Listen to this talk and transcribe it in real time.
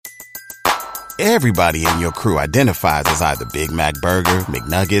Everybody in your crew identifies as either Big Mac Burger,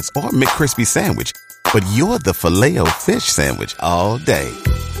 McNuggets, or McCrispy Sandwich. But you're the Filet-O-Fish Sandwich all day.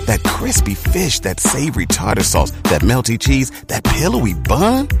 That crispy fish, that savory tartar sauce, that melty cheese, that pillowy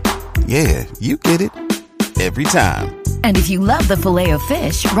bun. Yeah, you get it. Every time. And if you love the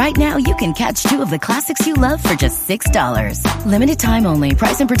Filet-O-Fish, right now you can catch two of the classics you love for just $6. Limited time only.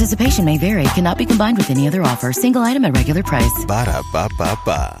 Price and participation may vary. Cannot be combined with any other offer. Single item at regular price.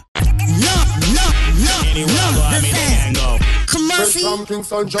 Ba-da-ba-ba-ba. Anywhere I go, I mean, they can go. Come on, see. From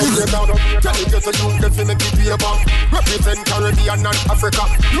Kingston, Jamaica, tell me get a youth, them finna keep paper. Represent Caribbean and Africa.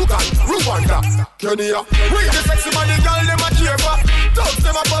 Uganda, Rwanda, Kenya. We the sexy body girl, them a cheer for. Dogs,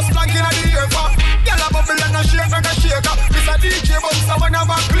 them a bust plank in the ear for. Girl a bubble and a shake and a shaker. This a DJ bounce, I wanna have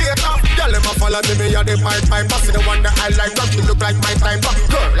a cleater. Girl, them a follow me a the pipe. Pass the one that I like, don't you look like my time back.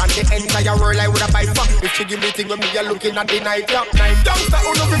 Girl, and the entire world I would have buy back. If she give me thing when me a looking at the night, yeah. Youngster,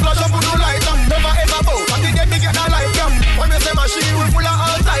 who no fi flash up, who no light up. Never ever bow, and they get a light, yeah. When me say machine, we full of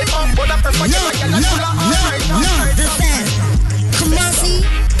all type of. But I prefer get a girl full of all type of. The fan. Come on, see.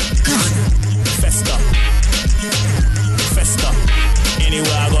 Festa.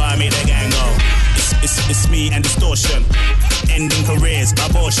 Anywhere I go, I make the gang go. It's me and distortion. Ending careers,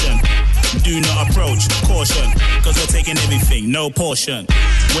 abortion. Do not approach, caution. Cause we're taking everything, no portion.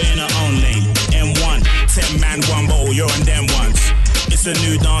 We're in our own lane, M1. 10 man, one bottle, you're on them ones. It's a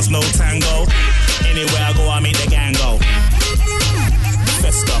new dance, no tango. Anywhere I go, I make the gang go.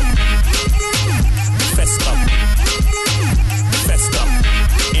 Festa.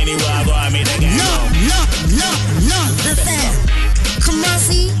 Anywhere I go, I make the gang go. No. The fan. Come on,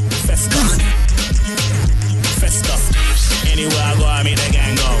 see. Festa. Anywhere I go, I make the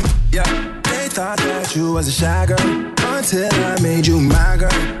gang go. Yeah, they thought that you was a shy girl until I made you my girl.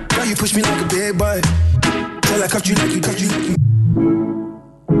 Girl, you push me like a big boy till I cuffed you like you.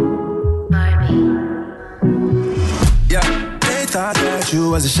 Yeah, they thought that you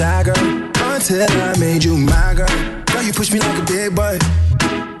was a shy girl until I made you my girl. Girl, you push me like a big boy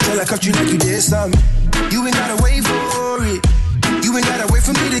till I cuffed you like you did something. You ain't gotta wait for it. You ain't gotta wait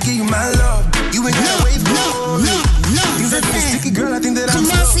for me to give you my love. You ain't gotta wait for me. You make me sticky, girl. I think that I'm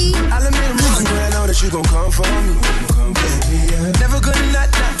so. I'll admit I'm wrong, but I know that you gon' come for me. Never gonna not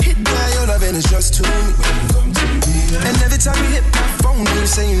hit by your love, and it's just to me. And every time you hit my phone, you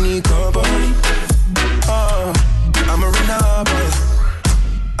say you need company. I'ma run up on you.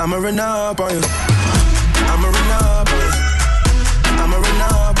 I'ma run up on you. I'ma run up on you. I'ma run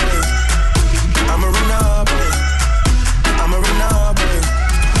up on you. I'ma run up on you. I'ma run up on you.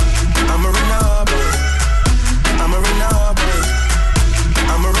 I'ma run up on you. I'ma run up on you.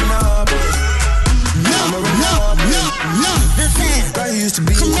 I'ma run up on you. I'ma run up on you. Girl, you used to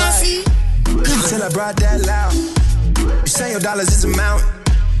be quiet till I brought that loud. You say your dollars is a mountain,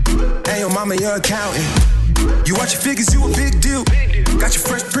 and your mama your accountant. You watch your figures, you a big deal. Got your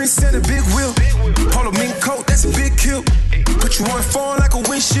Fresh Prince and a big wheel. Polo mink coat, that's a big kill. Put you on phone like a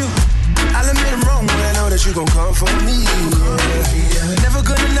windshield. I'll admit I'm wrong, but I know that you gon' come for me. Never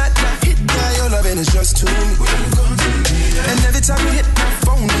gonna not hit by your love, and it's just to me. And every time you hit my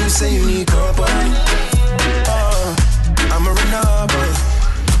phone, you say you need company. I'ma run up on you.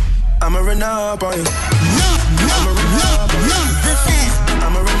 I'ma run up on you. I'ma run up on you.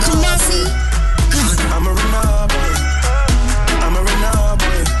 I'ma run up on you. I'ma run up on you. I'ma run up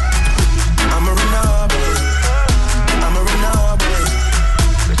on you. I'ma run up on you. I'ma run up on you.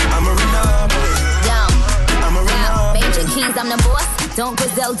 I'ma run up on you. I'ma run up on you. Major Keys, I'm the boss. Don't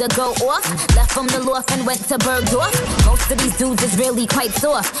Griselda go off. Left from the loft and went to Bergdorf. Most of these dudes is really quite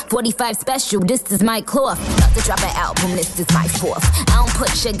soft. 45 special, this is my cloth. About to drop an album, this is my fourth. I don't put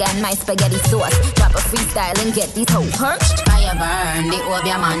sugar in my spaghetti sauce. Drop a freestyle and get these hoes perched. Fire burn, the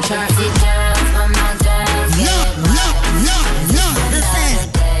Obia man church. The girls from my girls get No. The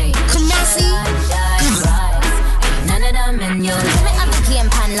fan. Come on, see. None of them in your life. Me have the game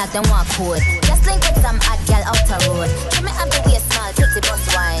pan like them walk code. Just link with some hot girl out the road. Give me have the waist small, titty bus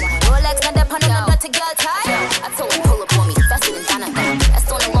wine. Rolex not the pan and dirty girl tie. I told him pull up on me, faster than Danica. That's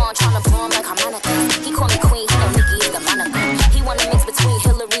on the lawn tryna blow him like harmonica. He call me queen, he know Nicki is the Monica. He wanna mix between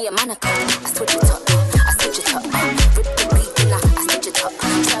Hillary and Monica. I switch it up, rip the beat and I switch it up.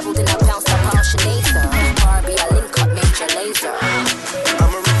 Traveled and I bounced up all Sinead. Barbie, I link up Major Lazer.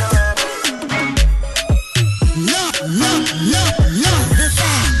 I'ma run up. No. The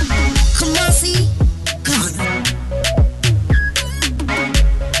fan. Come on, see.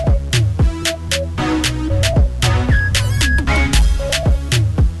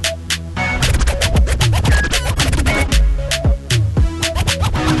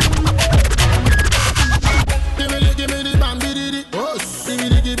 Give me the bam biddy. Oh,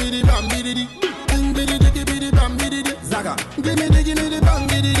 give me the bam biddy. Zaga, give me the bang,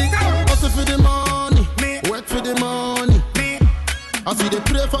 the. Hustle for the money, work for the money. I see they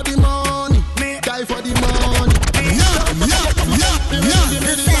pray for the money, die for the money.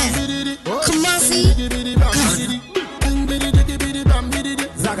 Come on, see.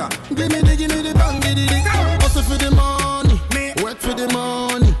 Zaga, give me the bang, the. Hustle for the money, work for the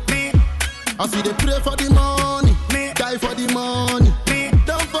money. I see they pray for the money, die for the money.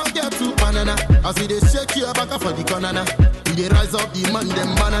 Don't forget to banana. I see they shake your back for the banana. They rise up the man,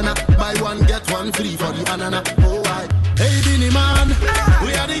 them banana. Buy one, get one free for the banana. Oh, I. Hey, Binny man,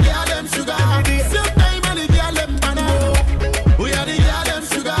 we are the girl, them sugar. Same time and the girl, them banana. We are the girl, them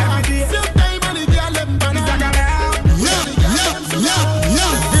sugar. Same time and the girl, them banana. We are the girl, them sugar.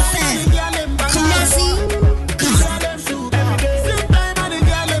 Come on, see.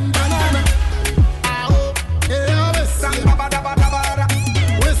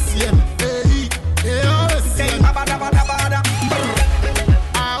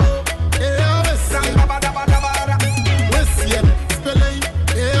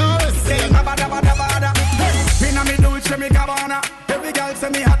 Every girl say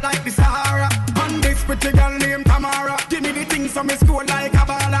me hot like the Sahara. And this pretty girl named Tamara. Give me the things from me school like a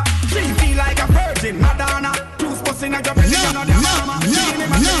baller. She feel like a virgin Madonna. Two spots in a job and you know their mama. Give me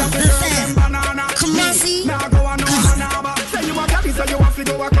my girl banana. Come on, see. Now go on over. Say you a daddy, so you have to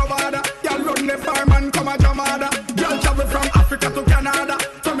go a covada. Girl run the farm and come a jamada. Girl travel from Africa to Canada.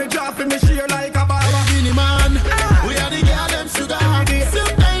 So me drop in me share like a baba. Binny man, we are the girl, them sugar.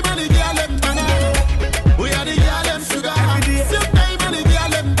 Same time and the girl, them banana. We are the girl, them sugar. Same time and the girl,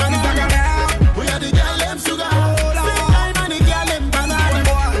 them banana. We are the girl, them sugar. Same time and the girl, them banana.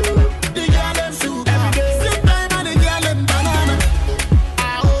 The girl, them sugar. Same time and the girl, them banana.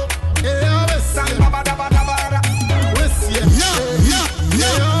 Oh, yeah, we say baba da bada bada. We say yeah.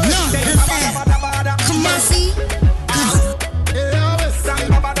 Come on, see. Yeah, we say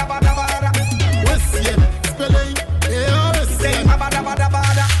baba da bada bada. We say spelling. Yeah, we say baba da bada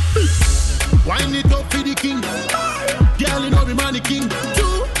bada. Wind it up for the king. Girl, you know the man the king.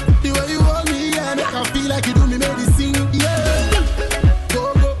 Two, the way you hold me, yeah, make I feel like you do me medicine. Yeah,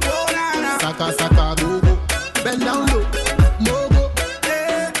 go go, saka saka go go, bend down low, mogo,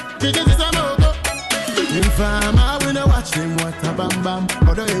 chicken is a mogo. In farmer when I watch them what a bam bam,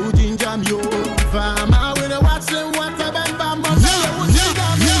 other you ginger me yo. Farmer when I watch them what a bam bam, other you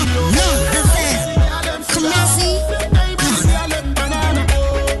ginger me yo. Come on, see. Come on, see.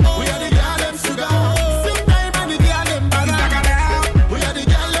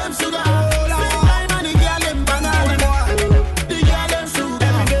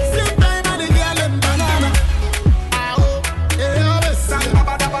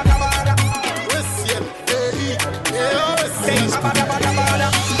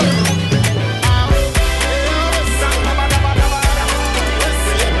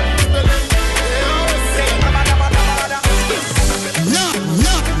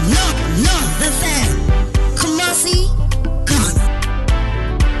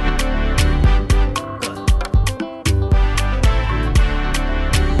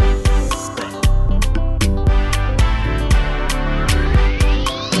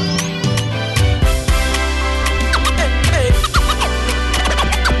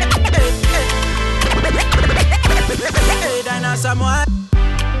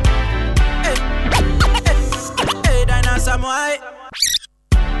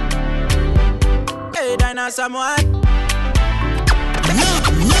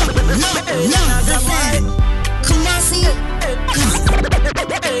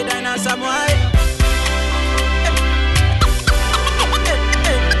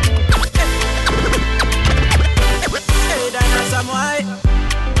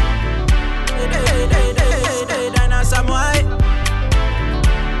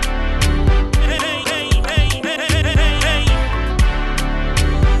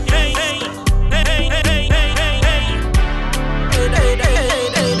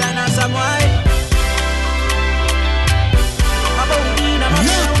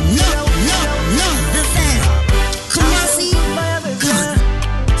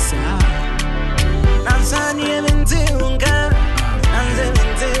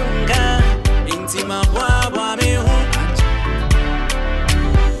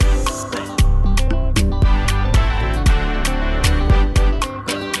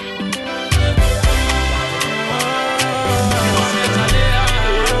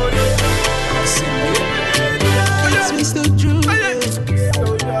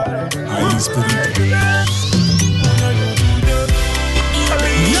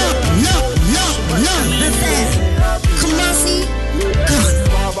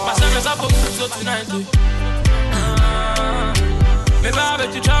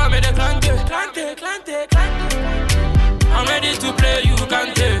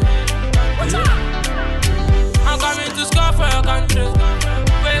 country.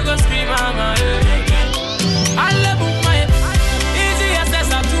 We go scream, mama, I love my easy access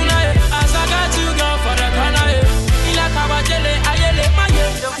up tonight. As I got to go for the corner. Ila kabajele, ayele, my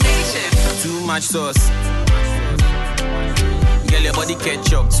too much sauce. Girl, your body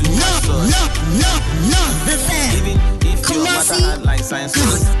ketchup, too much sauce. Even if your mother had like science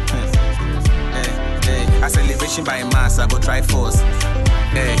sauce. A celebration by mass, I go try force.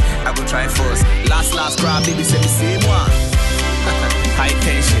 I go try force. Last crowd, baby, say me same one. High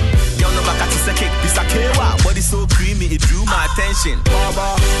tension. Y'all know back at the cake, piece of kewa. Body so creamy, it drew my attention.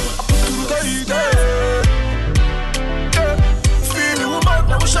 Baba, feeling woman,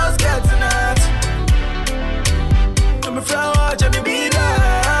 now we shots getting it. I'm a flower, Jimmy be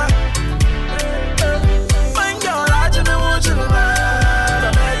there. My girl, I just want you to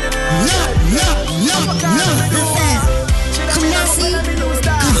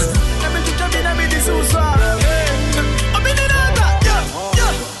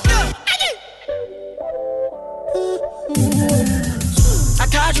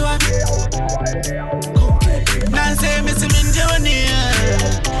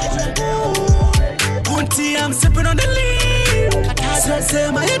I'm sipping on the lean. I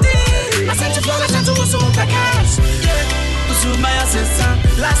said my idea. I said to follow that to was on the cash. To my assistant.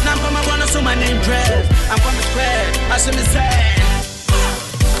 Last night I'm gonna so my name dread. I'm gonna spread. I should be sad.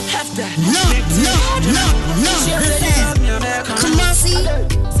 Have that. Come on, see.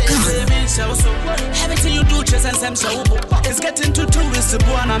 Everything you do, just and some so. It's getting to two is the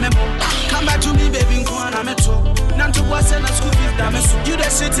one I'm in. Come back to me, baby. I'm a two. None to what's in a school fees, damn it. You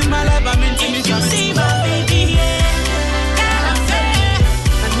that shit in my life, I'm into me. Can see my baby, yeah.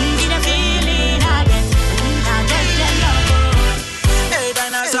 I need a feeling again. I get your love. Hey,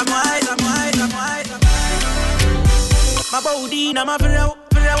 Diana, I'm white. My body, now my real.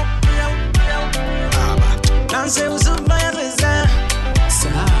 Dance with somebody else.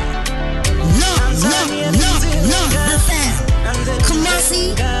 Come on,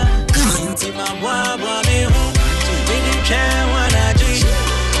 see.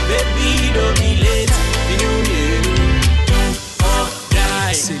 Baby, don't be late.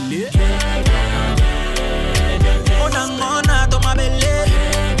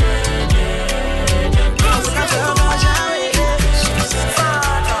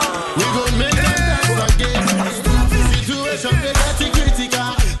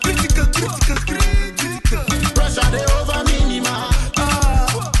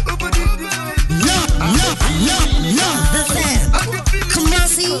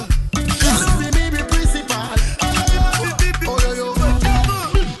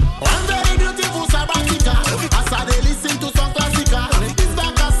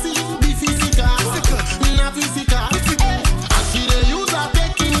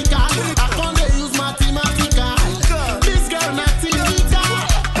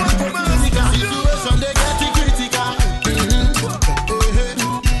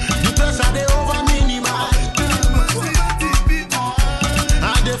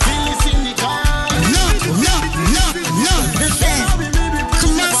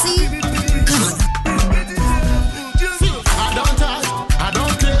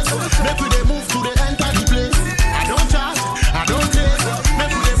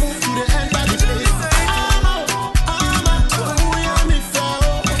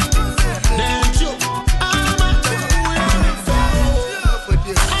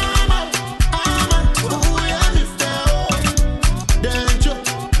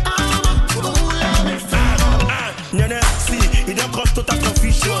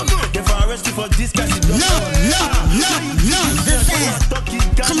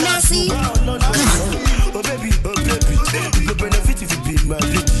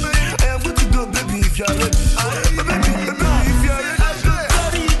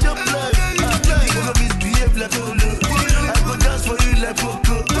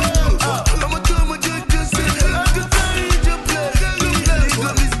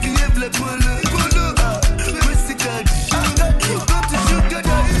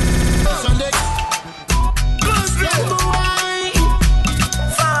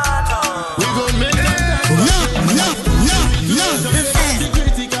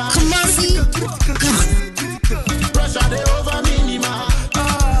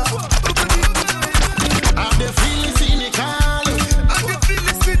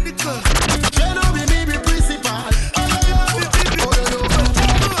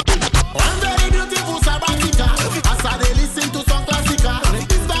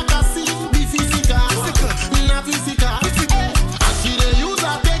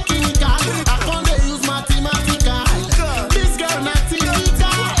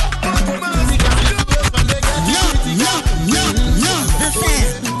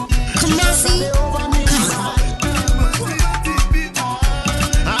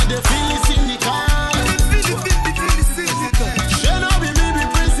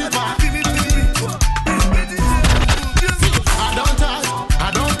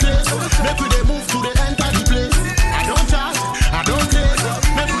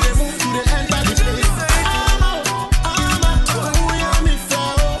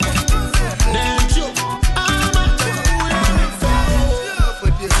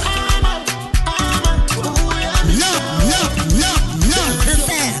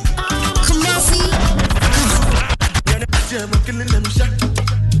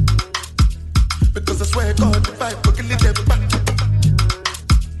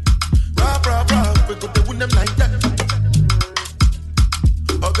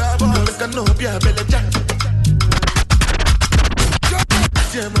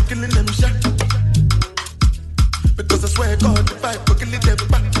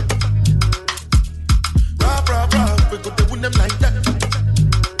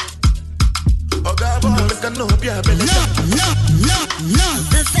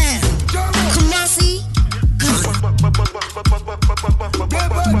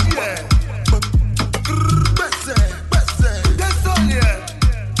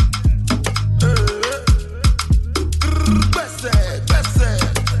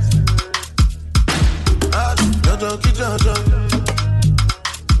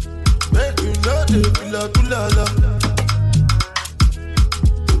 tulala.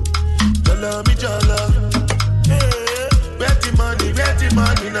 Jala mi jala. Where the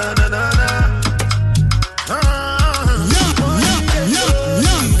money, na na na na.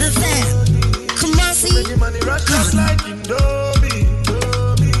 Come on, see. Where the money rush just like Indomie.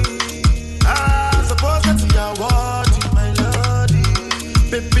 Suppose that you are wanting, my lordy.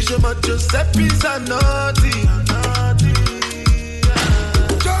 Baby, show my Giuseppe's are naughty.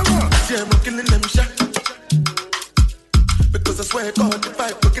 See, I'm killing them shot. Because I swear God, if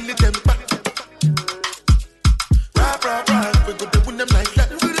I kill them back. Rap, we go to win them like that.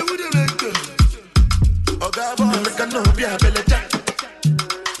 Oh, God, I know be a belly jack.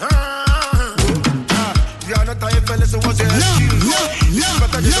 You are not tired, fellas, so what's your excuse?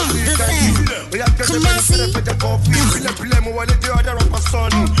 Come on, see.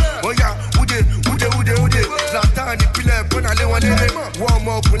 Oh yeah, ude. Latani pile pona le wane. Warm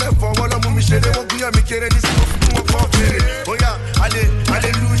up, pule for wala mu mi shere wo guya mi kere ni so mo coffee. Oh yeah,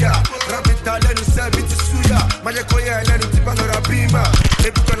 hallelujah. Rapita le nu se biti suya. Maje ko ye le nu ti ba lora bima. E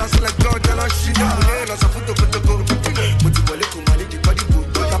bu kola sele God la shida. Ne la sa futo go. Muti wale ko mali di body go.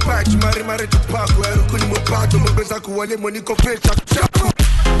 La pa chi mari tu pa ko eru kuni mo pa to mo pensa ko wale money ko pe cha.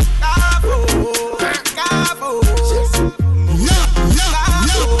 Cabo.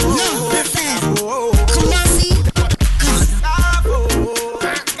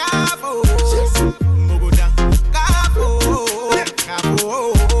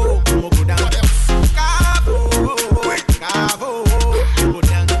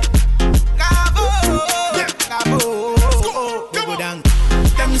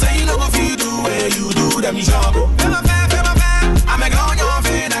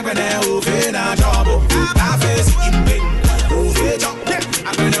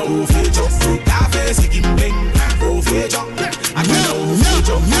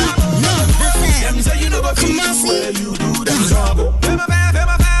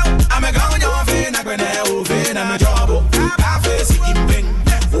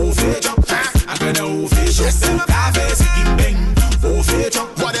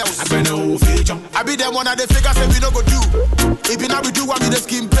 One of the figures say we no go do. If you now we do what we the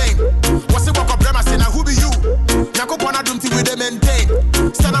skin pain. What's the work of them? I say now who be you? Nako pona dum ti we they maintain.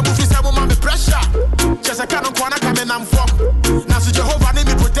 Stand up if you say woman me pressure. Just a canon corner coming I'm from. Now so Jehovah name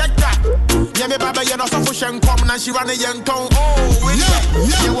me protector. Yeah me baba you no so for shen come now she run a young tongue. Oh wait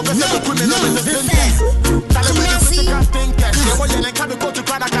yeah we person we criminal in the sentence. Tell me the physical thinkers. Yeah boy you can be go to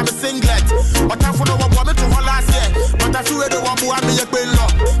Canada can be singlet. But I for no one want me to hold last year. But I feel the one who want me a queen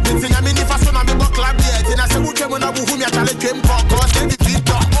law. The thing I mean if I son of me buck club yet. And I say who came when I who me a challenge came for cause they be beat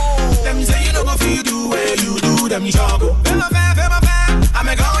up. Them say you no go feel do where you do them job. Fema fair. I'm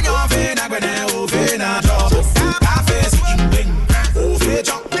a gone your vein, I gonna over na job. Cafe sikim bing, over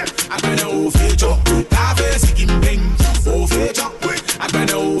job. I gonna over job. Cafe sikim bing, over job. I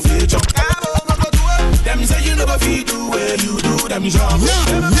gonna over job. Them say you no go feel do where you do them job.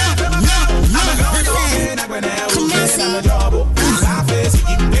 I'm a gone your vein, I gonna over na job. Cafe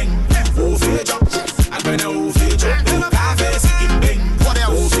sikim bing, over job. I gonna over job. Cafe sikim bing. What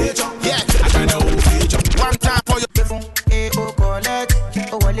else? Over job. Yeah, I gonna over job. One time for your phone. Oh collect,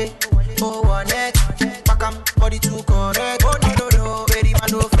 oh wale, oh one neck. Pack 'em body to correct. Oh no, very man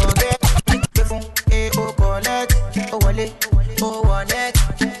no forget. Phone, oh collect, oh wale, oh one neck.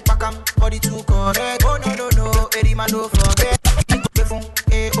 Pack 'em body to correct. Oh no, very man no forget. Phone,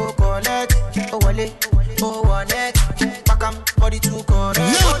 oh collect, oh wale, oh one neck. Pack 'em body to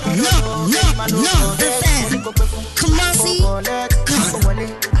correct. Oh no, very man no forget. Come on, see. Oh wale,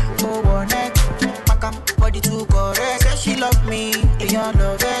 oh one neck. Pack 'em body to correct. Say she love me, and you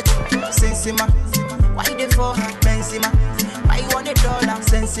love it. Sensima, why they for Benzema? Why you want $1?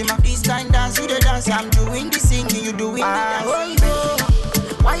 Sensima, this kind dance you the dance. I'm doing the singing, you doing the dance.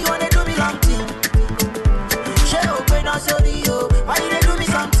 Why you wanna do me something? She open up sorry yo. Why you they do me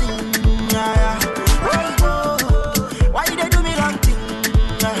something? Why you they do me something?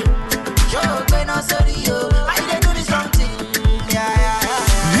 She open up sorry yo. Why you they do me something?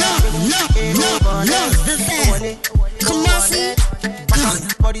 Come on, see.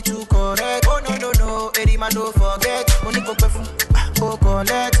 Body to correct. Oh no, Eddie man don't forget. Money go perfume. Oh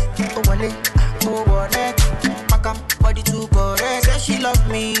collect. Oh wale. Oh wallet. Pack 'em body to correct. Say she love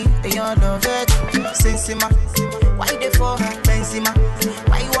me, and you love it. Sensima, why they for Benzema?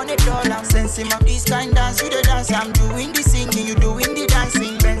 Why you want $1? Sensima, this kind dance you the dance. I'm doing the singing, you doing the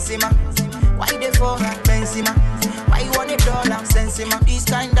dancing. Benzema, why they for Benzema? Why you want $1? Sensima, this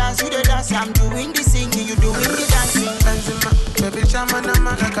kind dance you the dance. I'm doing the singing, you doing the dancing. Benzema, baby chama na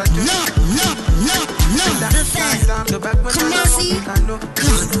man like I do. Come on, see.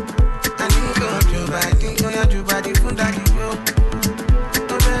 I need to go to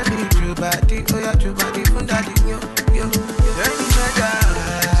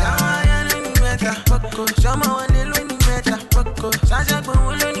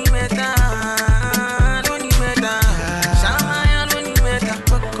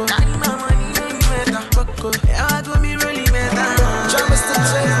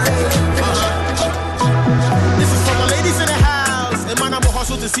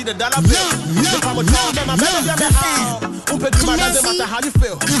see the dollar bill. If I'm a dog, then my baby, doesn't matter how you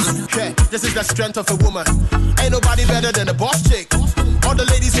feel. Yeah, this is the strength of a woman. Ain't nobody better than a boss chick. All the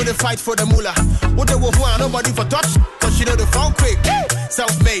ladies who they fight for the moolah. What they will want, nobody for touch. Cause she know the phone quick.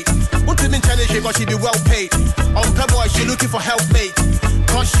 Self-made. What they mean challenge cause she be well paid. On her boy, she looking for helpmate.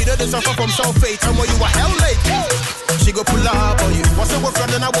 Cause she know they suffer from sulfate. And when you were hell late, she go pull up on you. What's up with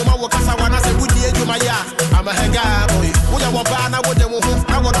friend and I woman work as I wanna say, would you do my yard? I'm a hang up on you. Would I want ban, I would them who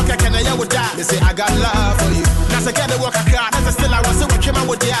I would not can I would die. They say I got love for you. That's a get the work I can't. That's still I was so what came out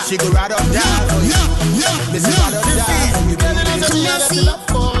with ya. She go right up down for you. They say right up down for you. Love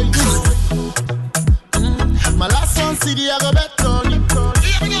for you. My last one CD I go bet on you.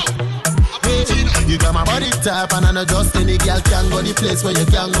 You got my body type and I know just any girl can go the place where you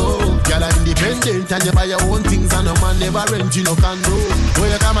can go. Girl are independent and you buy your own things and no man never rent you no condo. Where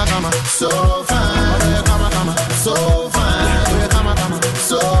you come so fine. Where you come so fine. Where you come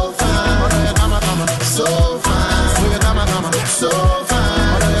so fine. Where you come so fine. Where you come so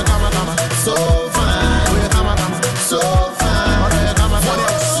fine. Where you come so fine. Where you come so fine. Where you come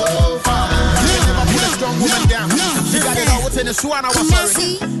so fine. You never put a strong woman down. She got it all within the swan. I was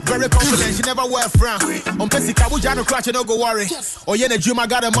sorry. Very confident, she never wear a frown. On Pessica, we don't crash, you don't go worry. Oh, yeah, the gym, I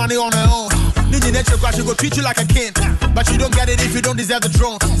got the money on her own. Need nature crash, she go treat you like a king. But you don't get it if you don't deserve the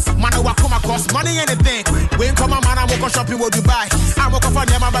throne. Man, I come across money, anything. We ain't come on, man, I'm going shopping with Dubai. I'm going to find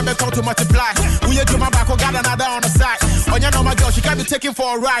them, my baby, come to multiply. We ain't do my back, I got another on the side. Oh, you know, my girl, she can't be taken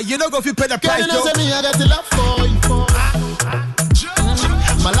for a ride. You don't go if you pay the price, yo. Tell me I got the love for you.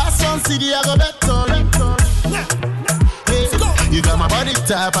 My last one CD, I got bet on it. You got my body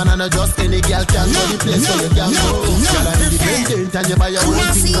type and I know just any girl can go the place where you can go. Girl are independent and you buy your own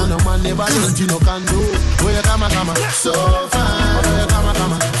things and no man never rent you no condo. Where you come so fine. Where you come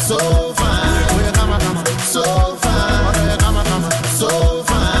so fine. Where you come so fine. Where you come so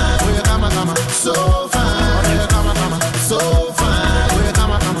fine. Where you come so fine. Where you come so fine. Where you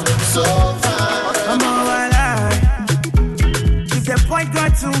come so fine. I'm all alive. If the point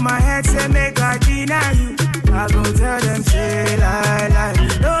got to my head, say make I deny you. I go tell them, say lie,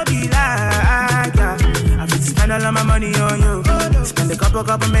 don't be like yeah. I fit spend all of my money on you. Spend a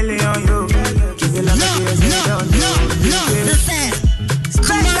couple million on you. Give you love like you don't do.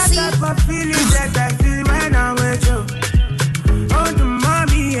 Spend that type of feeling that I feel when I'm with you. Oh, the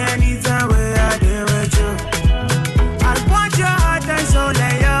mommy, anytime where I deal with you. I want your heart and soul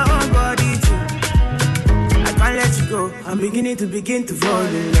and your own body too. I can't let you go. I'm beginning to fall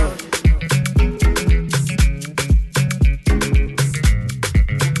in love.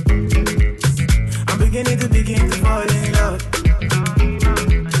 Begin to fall in love.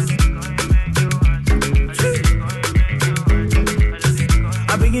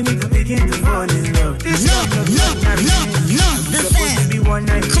 I'm beginning to fall in love. This love supposed to be one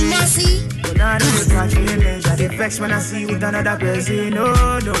night. Come on, see. But now I know they catch feelings. I get vexed when I see you with another person. No,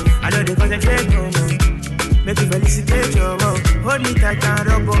 I know they concentrate no more. Make you felicitate your love. Hold me tight and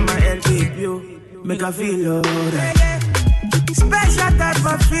rub on my elbow, yo. Make I feel alright. Special type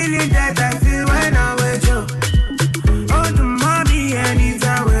of feeling that I feel when I'm with you. Oh, the mommy,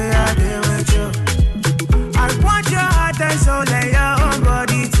 anytime where I deal with you. I want your heart and soul and your own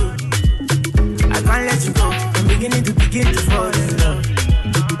body too. I can't let you go. I'm beginning to fall in love.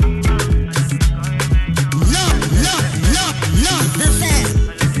 Listen,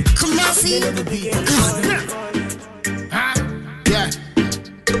 come on, see. Yeah.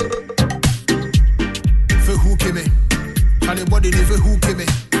 For who came in? Anybody live who came in?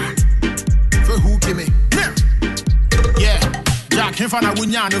 For who came in? Yeah, Jack, him for na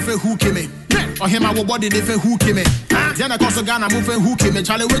wunya no for who came in? Or him our body they for who came in? Then I also Ghana move for who came in?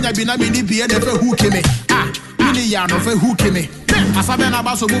 Charlie when you be na mini be there for who came in? Mini ya no for who came in? Asabena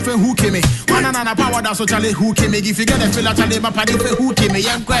baso move for who came in? One na power that so Charlie who came in? If you get a feel Charlie my party for who came in?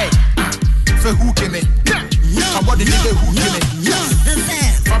 Young guy, for who came in? Our body they for who came in?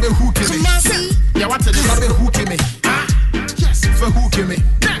 For who came in? Yeah, what's the for who came in? For who came in?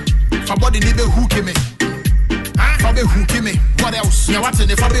 For body live who came in? For who came in? What else? Yeah, what's in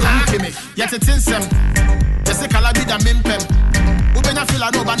the for who came in? Yet it's in some. Just a calabi da mimpem. Ubena feel I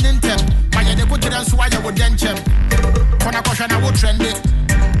know about Nintem. My yet they put it on so I would denchem. For a question I would trend it.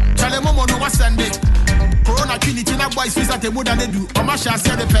 Tell them Momo no was Sunday. Corona Trinity, na boys feel that they would and they do. Or my shall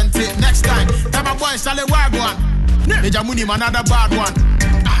say the pente. Next time, my boys shall a wag one. Major Muni, another bad one.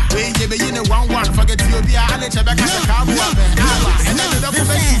 When you be in a 1-1, forget you be a Alex back at the car. And then the double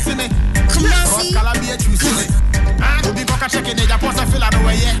face in it. Come on, Calabia choosing it. We'll be back checking it. I post a fill out of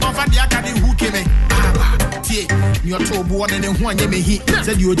way. Off at the Academy who came in. Your toe born in one yemi heat.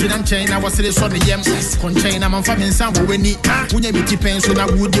 Said you didn't chain, I was sitting on the yam. Conchain, I'm from in some when it. When you meet pen, so I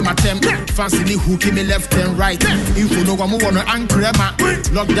would give my temp. Fancy who keep me left and right. If you know I'm on an anchor,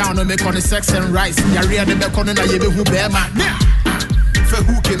 lockdown on make on the sex and rice. You're the back on the Yabe who bear my. For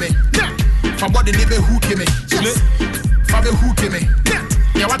who came me? For what the neighbor who came me? For the who came me?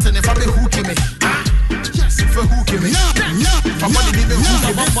 Yeah, what's in the for who came me? Yes, for who came me? For what the neighbor who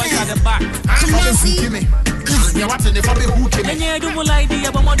came me? Boys at the back. For who came me? Yeah, what's in the for who came me? And yeah, do more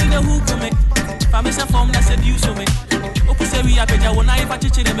idea, but more than who came me. For me, some form that seduce me. Oku say we are better when I patch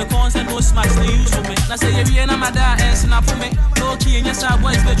it in the consent, no smacks they use for me. Now say you be my dad and snap for me. Okay, and yes, I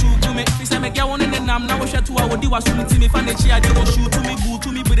boys the true to me. He say me get one in the nam, now we share 2 hours, do was to me, fan the chair, they go shoot to me, boo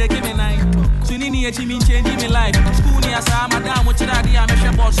to me, but they give me 9. So Nini, you mean changing me life. School near Sam, madam, what you daddy, I'm a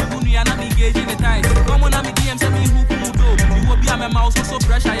share boss, so you are not engaging the ties. Come on, I'm a DM, send me who could do. You will be a mouse, so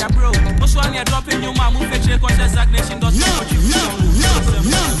pressure, ya bro. Most one you're dropping your mom, who fetch your conscious nation, does what you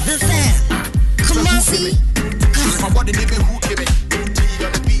Come on, see. My body name who came me.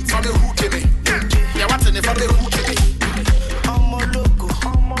 On the beat, for me who came me. Yeah, what's in it for me who came me? I'm a loco,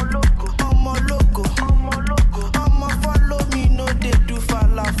 I'm a loco, I'm a loco, I'm a loco. I'm a follow me, no they do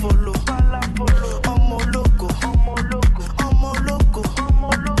follow. I'm a loco, I'm a loco, I'm a loco, I'm a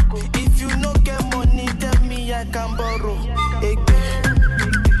loco. If you no get money, tell me I can borrow.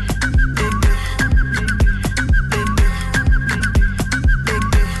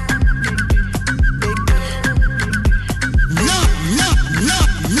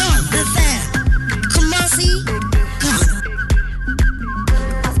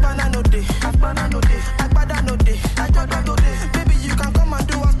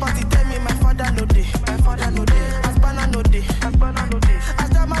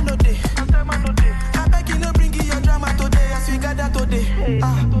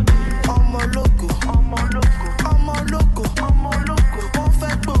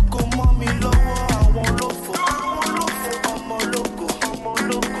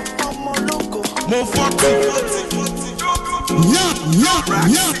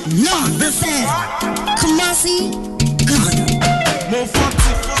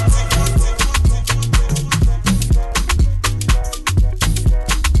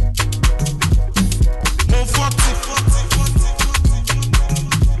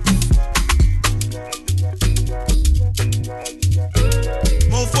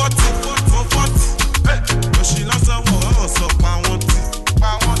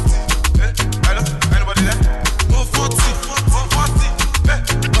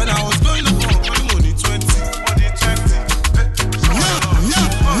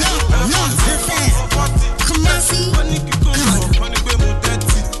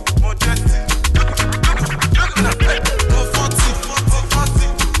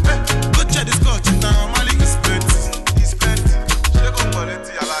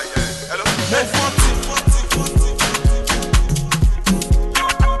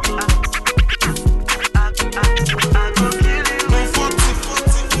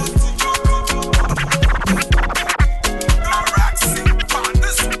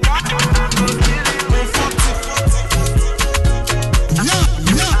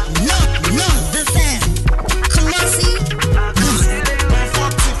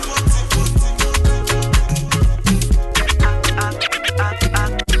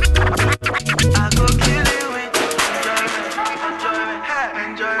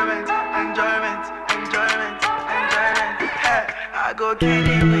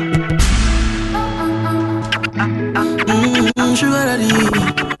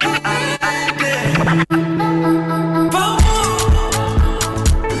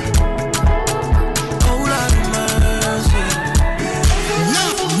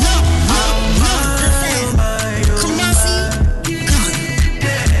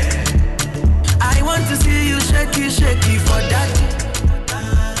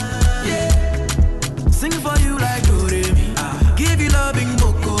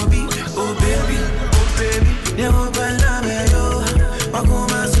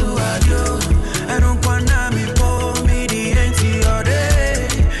 I don't want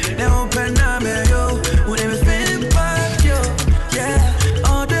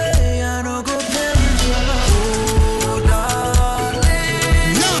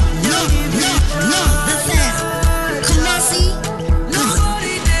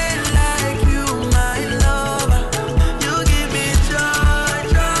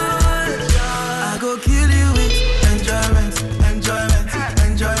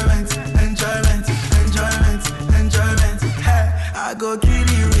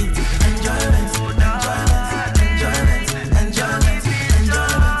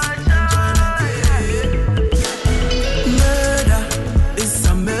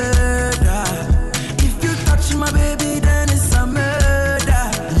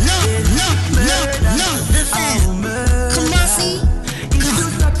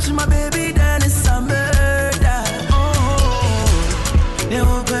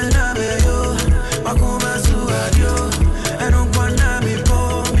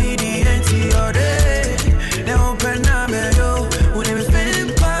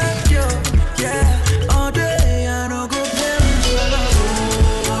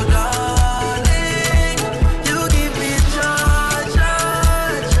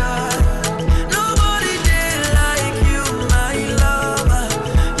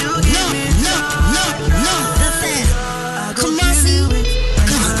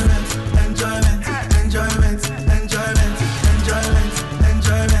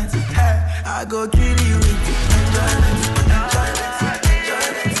I go kill you with it.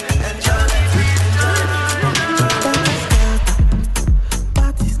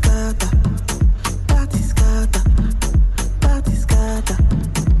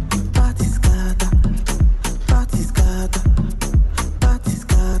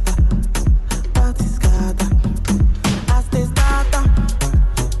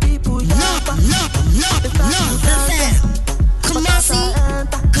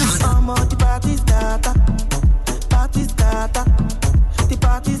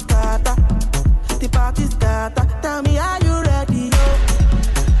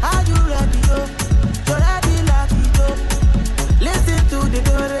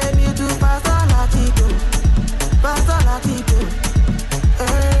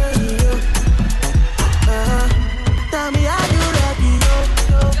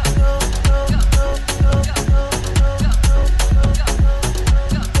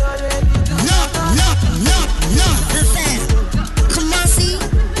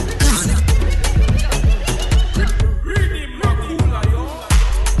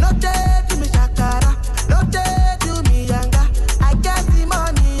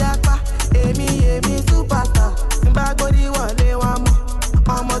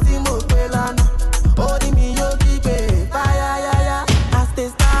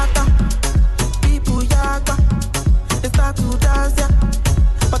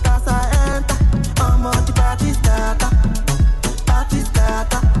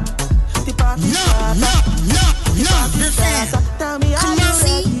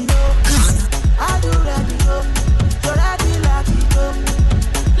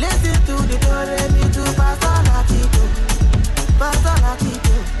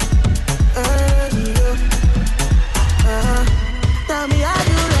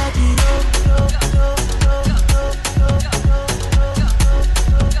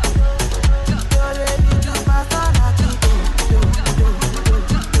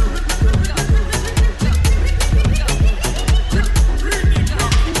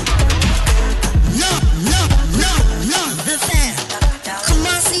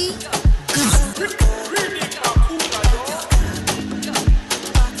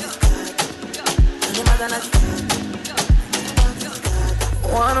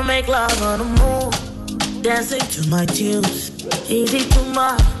 Wanna make love on the move, dancing to my tunes. Easy too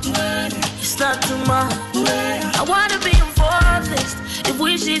much, it's not too much. I wanna be enforced, if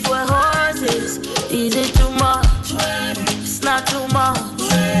wishes were horses. Easy too much, it's not too much.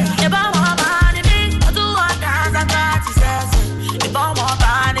 If I want money, me, I do what dance, I got to say. If I want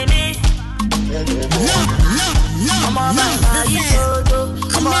money, me, I'm all by my photo,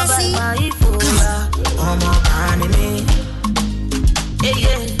 I'm all by my photo, I'm all by me. Yeah,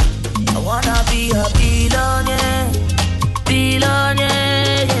 yeah. I wanna be a billionaire,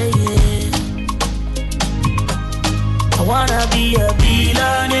 billionaire, yeah, yeah. I wanna be a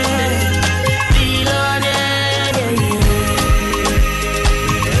billionaire, billionaire, yeah,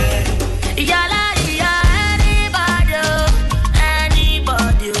 yeah. Yalla, yeah, anybody,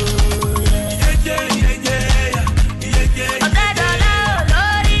 anybody, yeah. Yeah, yeah, yeah, yeah, yeah. I don't know,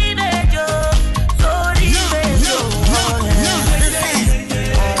 Lordy Bejo, Lordy Bejo,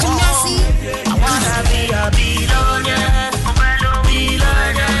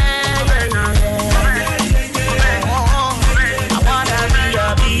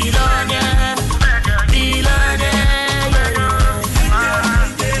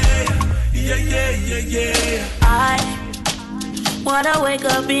 wanna wake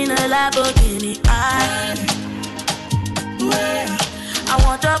up in a Lamborghini. I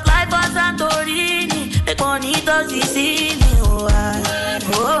want to fly for Santorini, make money to Sicily.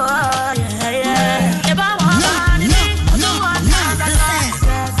 Oh, yeah, yeah. If I want money, me, I do what I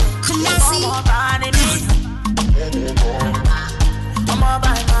come on, see. I'm all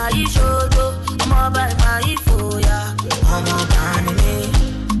by my shoulder, I'm all by my foya, I'm all by me.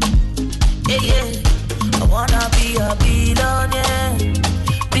 Yeah, yeah. I wanna be a billionaire,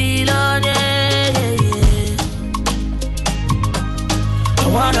 billionaire, yeah, yeah. I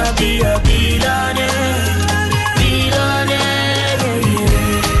wanna be a billionaire, billionaire, yeah, yeah.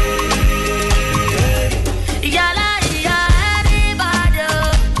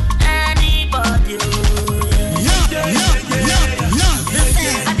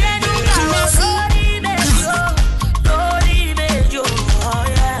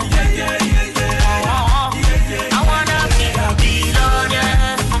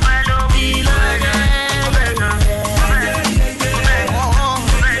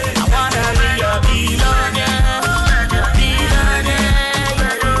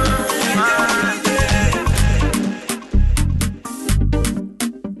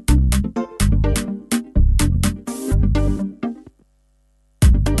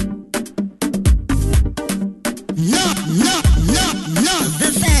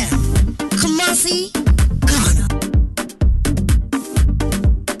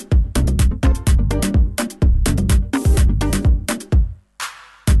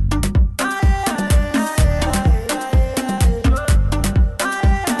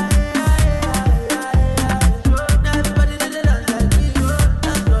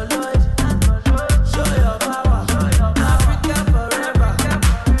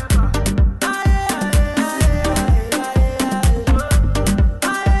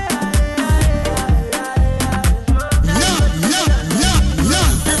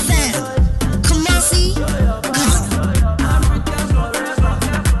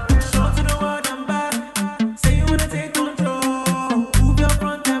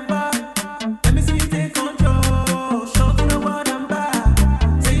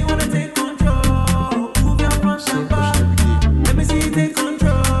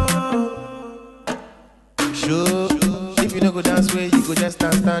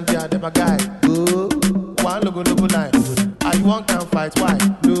 my guy. Oh, one logo line. I want can fight, why?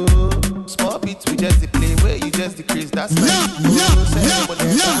 No. Small beats, we just the play. Where you just decrease, that's right.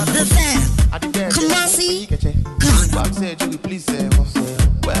 The fan. Come on, see. Bob said, you please say,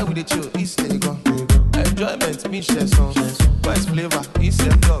 where would they chill? East Lagos. Enjoyment, me share some. West flavor, East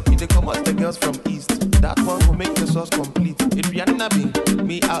Lagos. They come out the girls from East. That one will make the sauce complete. It be an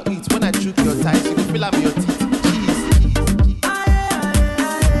me, I'll eat. When I choke your thighs, you will feel like your teeth.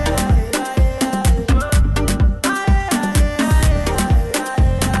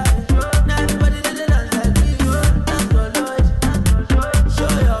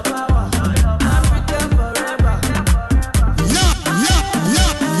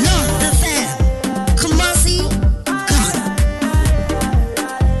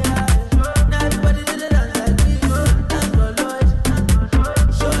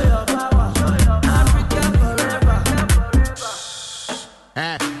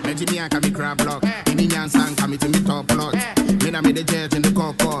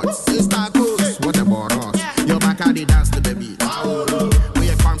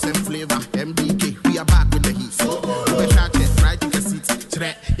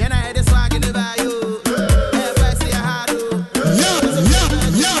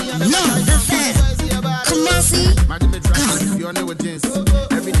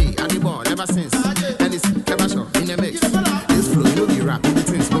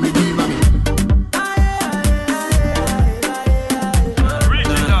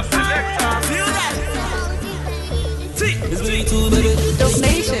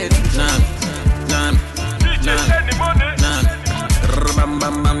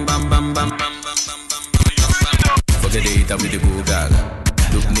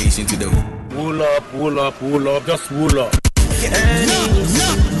 Pull up, just pull up.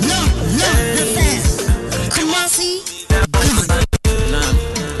 Come on, see.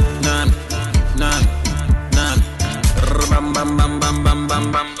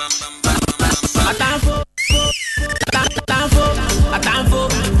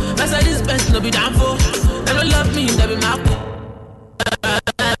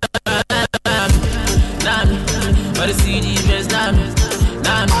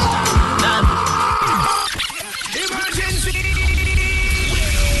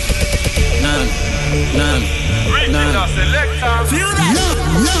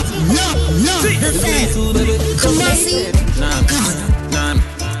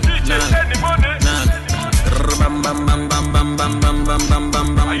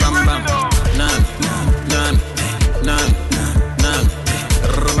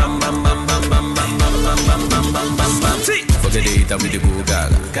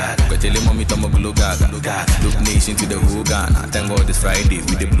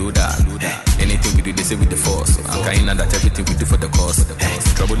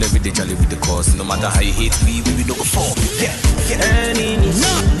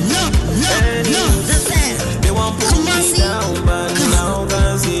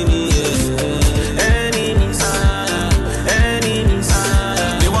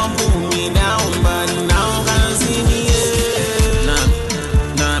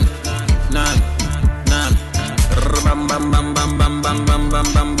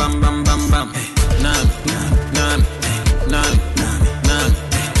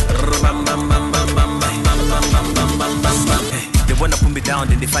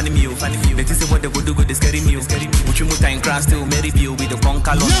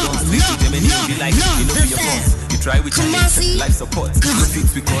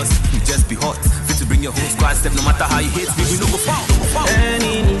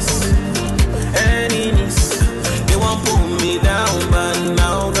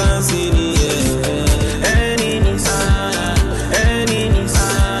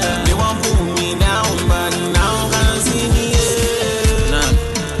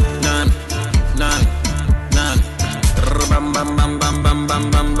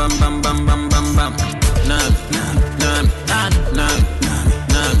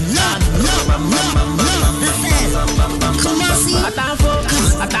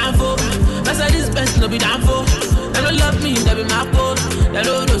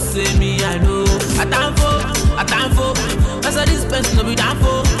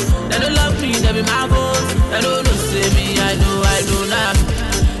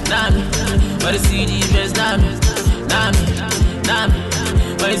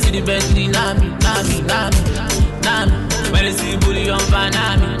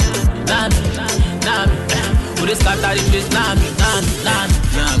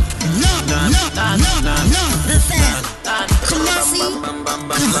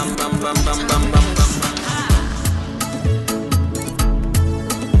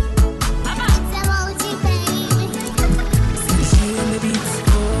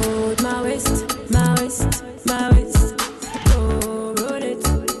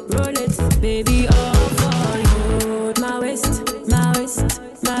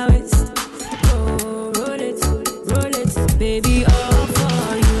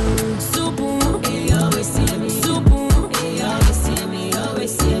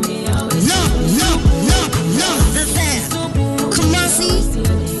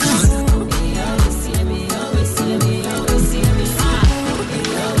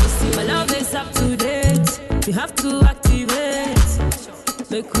 have to activate.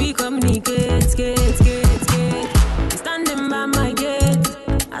 Make we communicate, skate. Standing by my gate,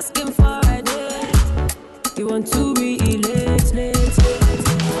 asking for a date. You want to be late.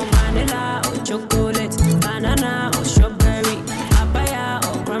 Oh, vanilla or chocolate, banana or strawberry, papaya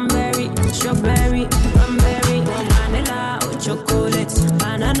or cranberry, strawberry, cranberry. Oh, vanilla or chocolate,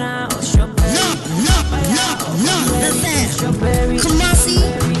 banana or strawberry, papaya or cranberry, strawberry. Come on, see.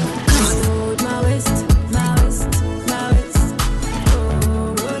 Hold my waist.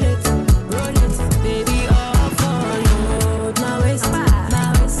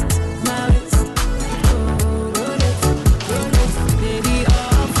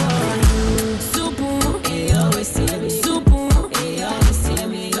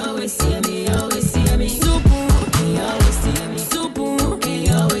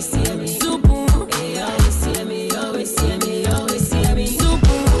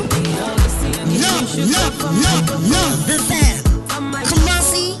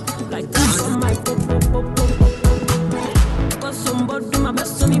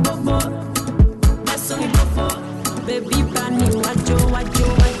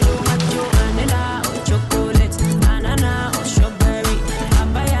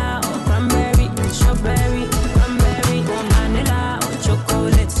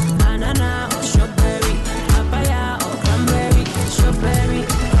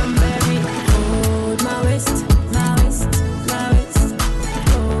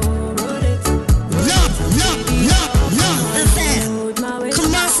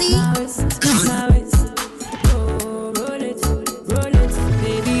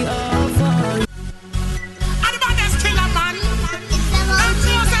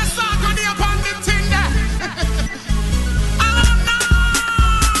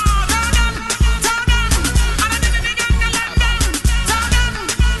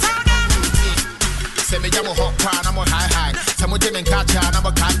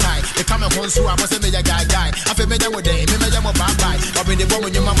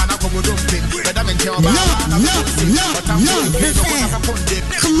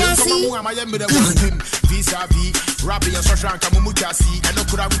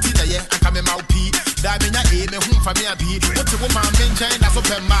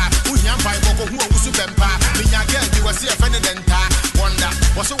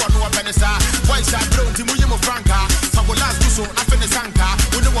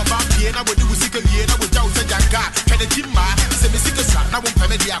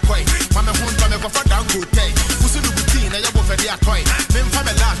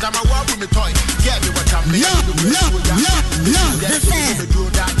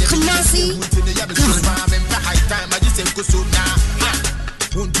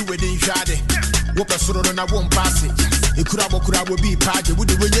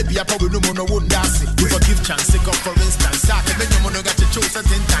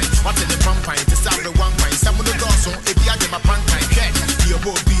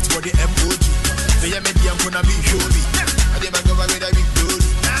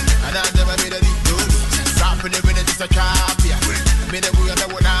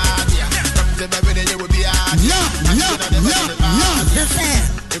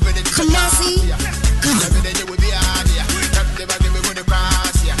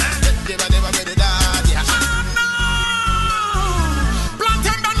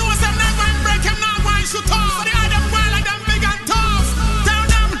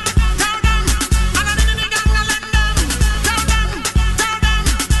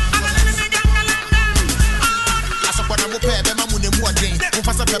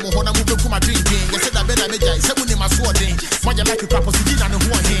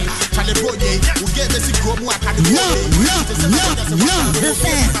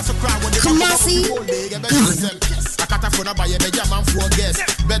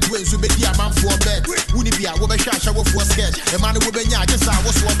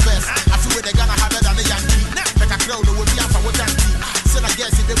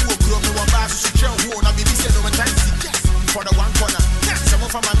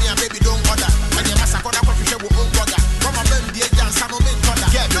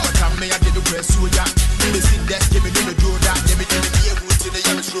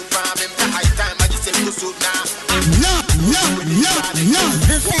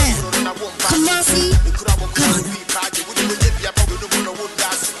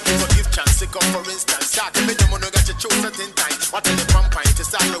 For instance, start to make them got your chosen time. What in the pump pint to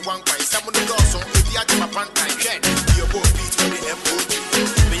start with one pint. Some of the doors on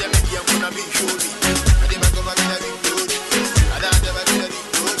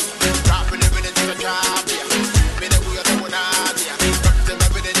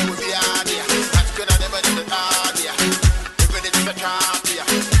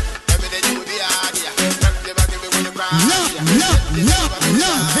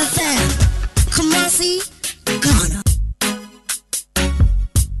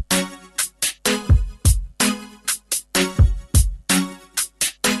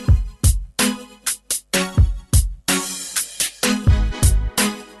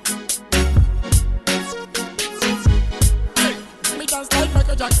dance like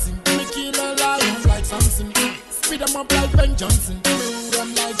Michael Jackson. Me kill a lion like Samson. Speed them up like Ben Johnson. Me rule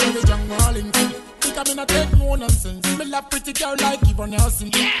them like Jerry John Rawlington. Think I'm in a take no nonsense. Me love pretty girl like Yvonne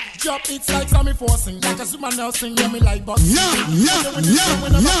Nelson. Drop it's like Sammy Forcing. Like a Superman Nelson, yeah, me like boxing.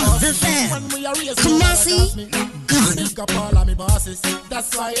 When we are raised, come on, see. Big up all of me bosses.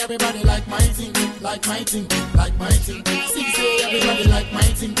 That's why everybody like my thing. Like my thing, like my thing. See, say everybody like my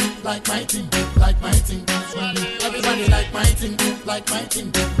thing. Like my thing, like my thing. Everybody like my thing. Like my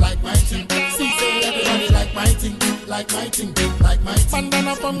thing, like my thing. See, say everybody like my thing. Like my thing, like my thing.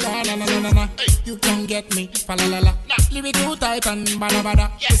 Bandana from Ghana, na na na na. You can get me, fa la la la. Leave it too tight and bada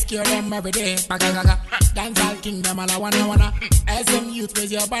bada. We scare them every day, baga gaga. Dance all kingdom all I wanna. As them youth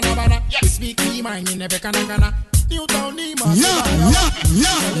raise your banana. We speak me mind in every kana. New town Nima.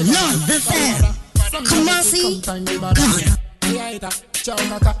 This is Kumasi.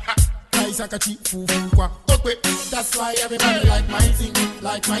 That's why everybody like my thing,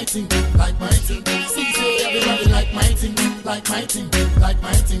 like my thing, like my thing. See, say everybody like my thing, like my thing, like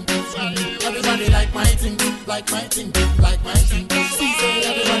my thing. Everybody like my thing, like my thing, like my thing. See, say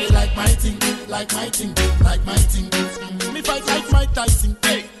everybody like my thing, like my thing, like my thing. Me fight like Mike Tyson,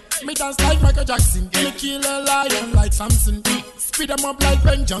 me dance like Michael Jackson. Me kill a lion like Samson. Speed them up like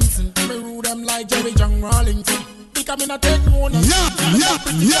Ben Johnson. Me rule them like Jerry John Rawlington. I'm in a take one. This is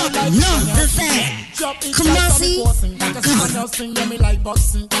Kumasi. Like a Superman Nelson, yeah, me like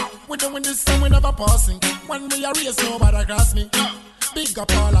boxing. We doing this and we never passing. When we are race, nobody cross me. Big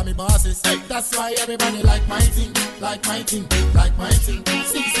up all of me bosses. That's why everybody like my thing, like my thing, like my thing.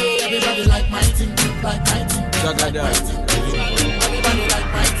 See, say everybody like my thing, like my thing, like my thing. Everybody like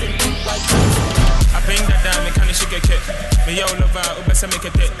my thing, like my thing. I bring that down, me can't shake it. Me yo love out, best make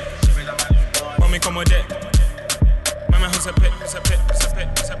it. When me come with it. Mama who's a pit, who's a pit, who's a pit,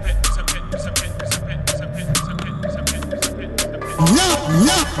 who's a pit, who's a pit, who's a pit, who's a pit, who's a pit, who's a pit, who's a pit, who's a pit. No.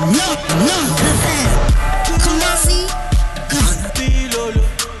 Kumasi. Pilolo,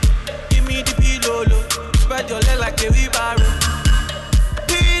 give me the pilolo. Spread your leg like a wheelbarrow.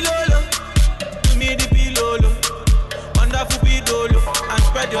 Pilolo, give me the pilolo. Wonderful pilolo, and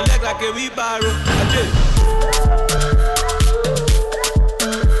spread your leg like a wheelbarrow.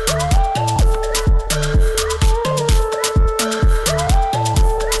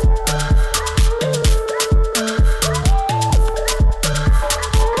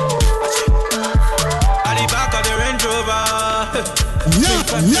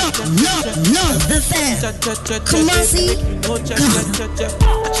 No. This is Kumasi.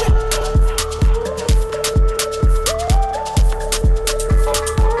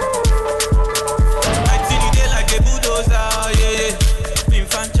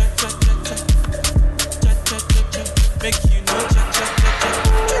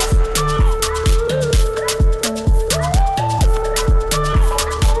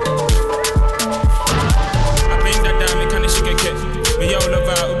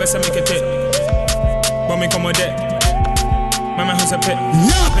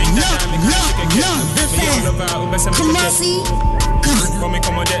 Kumasi. When me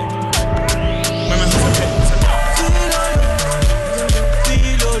come with it. Mama who's a pit.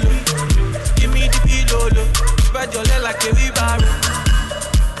 Pilolo, give me the pilolo. Spread your leg like a wheelbarrow.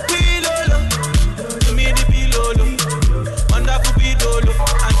 Pilolo, give me the pilolo. Wonderful pilolo,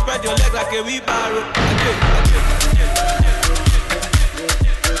 and spread your leg like a wheelbarrow.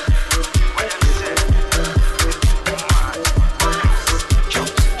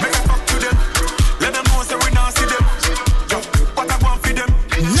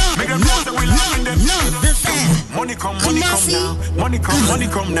 Money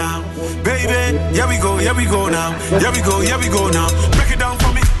come now, baby. Here we go now. Here we go now. Break it down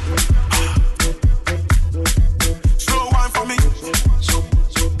for me. Slow wine for me.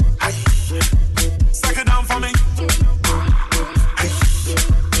 Suck it down for me.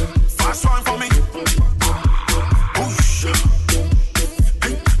 Fast wine for me. Push.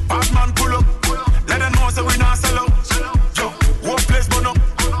 Bad man pull up. Let them know so we not sell out. Yo, work place burn up.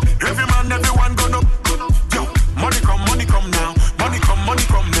 Every man, everyone gone up. Yo, money come now. Money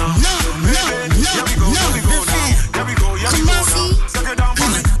come now. Baby, here we go now. Here we go now. Suck it down for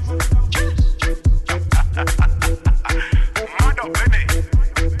me. Mad up, baby.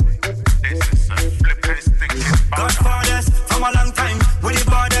 This is a flippers thing. Godfathers from a long time. With the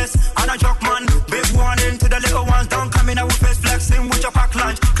borders and a joke man. Big warning to the little ones. Don't come in our face flexing with your pack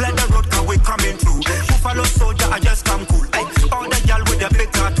lunch. Clear the road cause we coming through. Buffalo soldier, I just come cool. Ay, all the y'all with the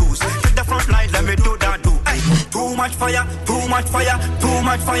big tattoos. Take the front line, let me do that do. Ay, too much fire.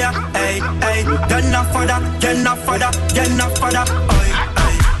 Ay, get enough further.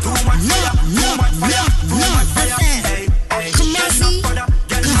 Ay, too much fire. Ay,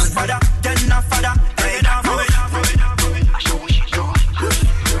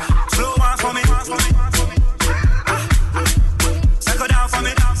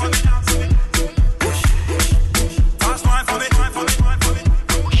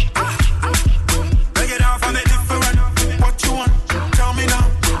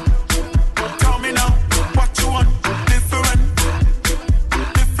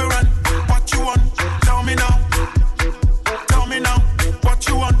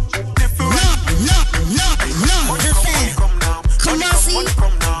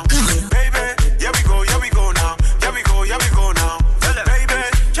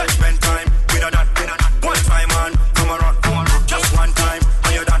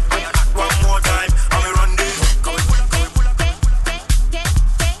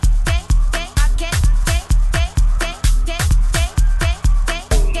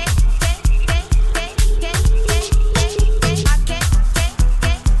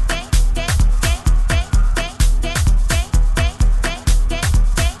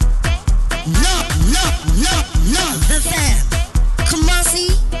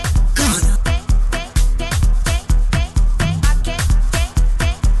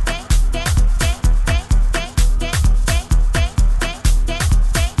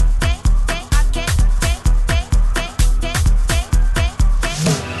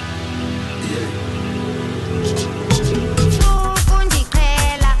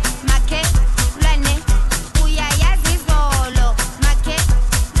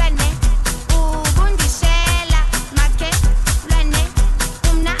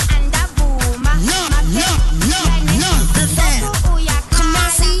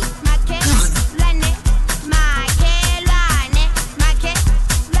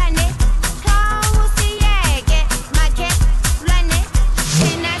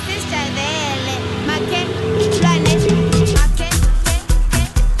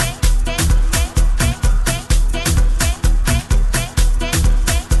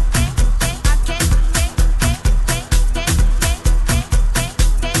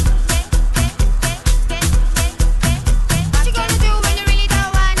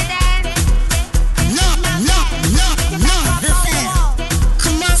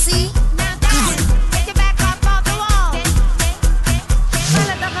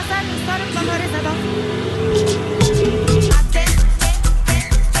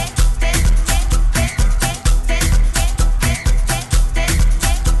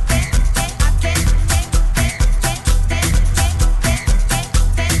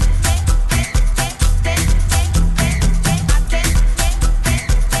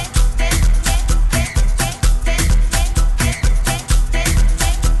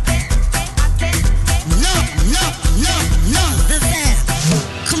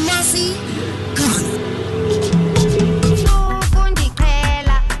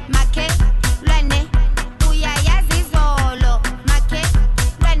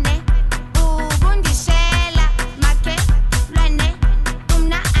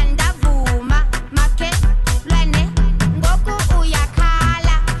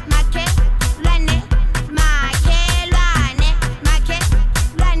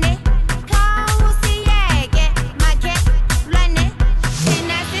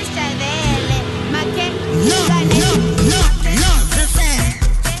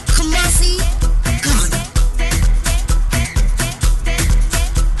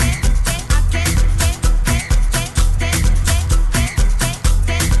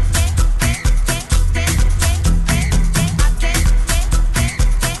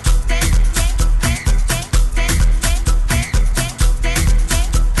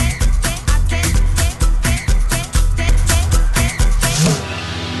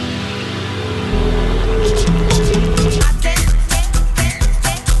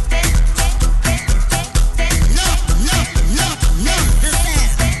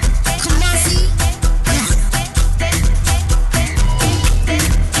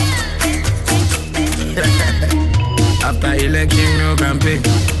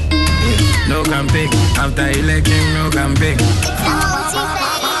 no can pick. After he like him, no can pick.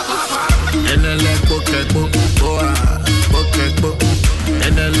 And the leg pocket book, pocket book.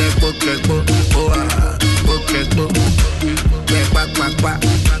 And the leg pocket book, pocket book. Back,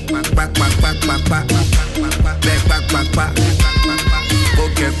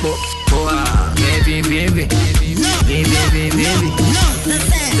 pocket book, baby.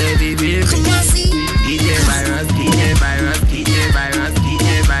 DJ virus.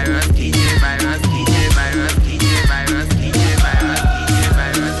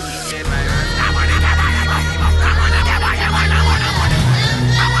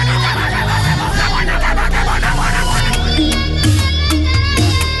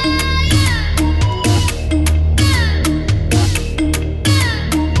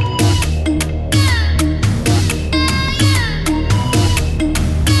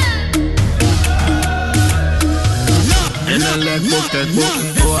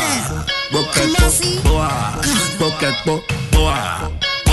 Pocket book,